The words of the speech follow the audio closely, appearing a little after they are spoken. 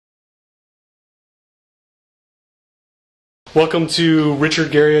Welcome to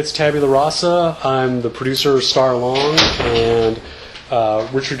Richard Garriott's Tabula Rasa. I'm the producer, Starr Long, and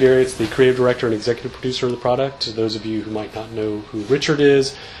Richard Garriott's the creative director and executive producer of the product. To those of you who might not know who Richard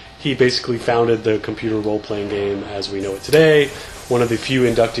is, he basically founded the computer role-playing game as we know it today. One of the few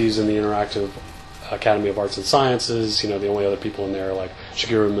inductees in the Interactive Academy of Arts and Sciences. You know, the only other people in there are like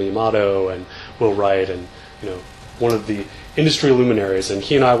Shigeru Miyamoto and Will Wright, and one of the industry luminaries. And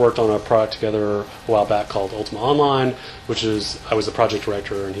he and I worked on a product together a while back called Ultima Online, which is, I was the project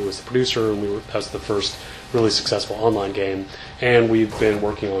director and he was the producer, and that was the first really successful online game. And we've been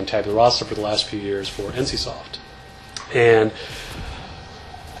working on Tabula Rasa for the last few years for NCSoft. And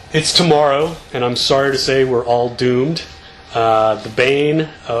it's tomorrow, and I'm sorry to say we're all doomed. The Bane,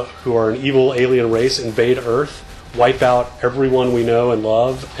 who are an evil alien race, invade Earth, wipe out everyone we know and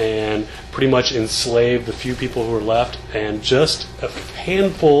love, and pretty much enslave the few people who are left, and just a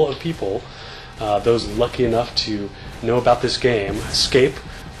handful of people, those lucky enough to know about this game, escape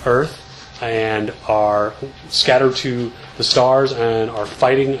Earth and are scattered to the stars and are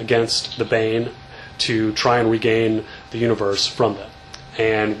fighting against the Bane to try and regain the universe from them.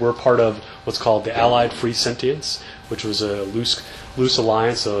 And we're part of what's called the Allied Free Sentience, which was a loose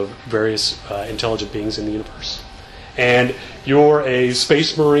alliance of various intelligent beings in the universe. And you're a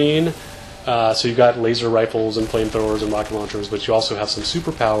space marine, so you've got laser rifles and flamethrowers and rocket launchers, but you also have some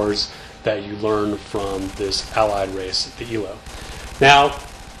superpowers that you learn from this allied race, the ELO. Now,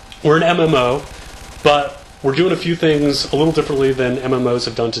 we're an MMO, but we're doing a few things a little differently than MMOs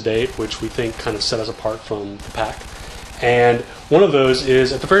have done to date, which we think kind of set us apart from the pack. And one of those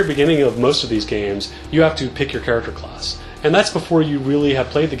is, at the very beginning of most of these games, you have to pick your character class. And that's before you really have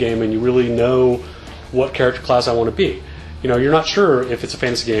played the game and you really know what character class I want to be. You're not sure if it's a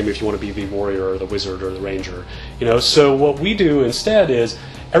fantasy game if you want to be the warrior or the wizard or the ranger. So what we do instead is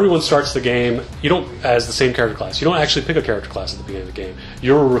everyone starts the game, you don't as the same character class. You don't actually pick a character class at the beginning of the game.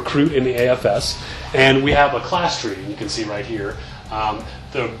 You're a recruit in the AFS, and we have a class tree you can see right here.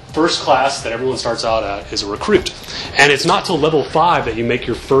 The first class that everyone starts out at is a recruit. And it's not till level 5 that you make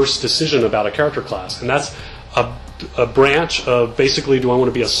your first decision about a character class. And that's a branch of basically, do I want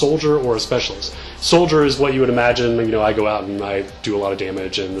to be a soldier or a specialist? Soldier is what you would imagine, I go out and I do a lot of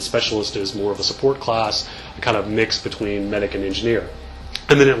damage, and the specialist is more of a support class, a kind of mix between medic and engineer.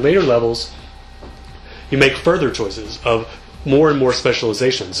 And then at later levels, you make further choices of more and more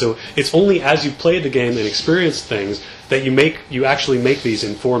specialization. So it's only as you play the game and experience things that you actually make these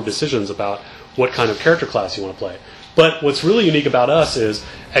informed decisions about what kind of character class you want to play. But what's really unique about us is,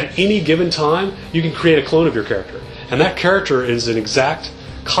 at any given time, you can create a clone of your character. And that character is an exact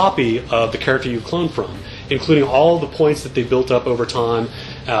copy of the character you cloned from, including all the points that they built up over time,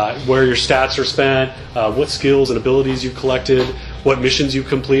 where your stats are spent, what skills and abilities you've collected, what missions you've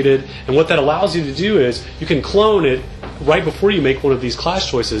completed. And what that allows you to do is, you can clone it right before you make one of these class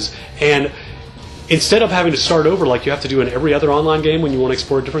choices, and instead of having to start over like you have to do in every other online game when you want to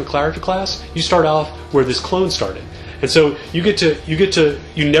explore a different character class, you start off where this clone started. And so you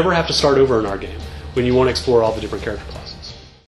never have to start over in our game when you want to explore all the different character classes.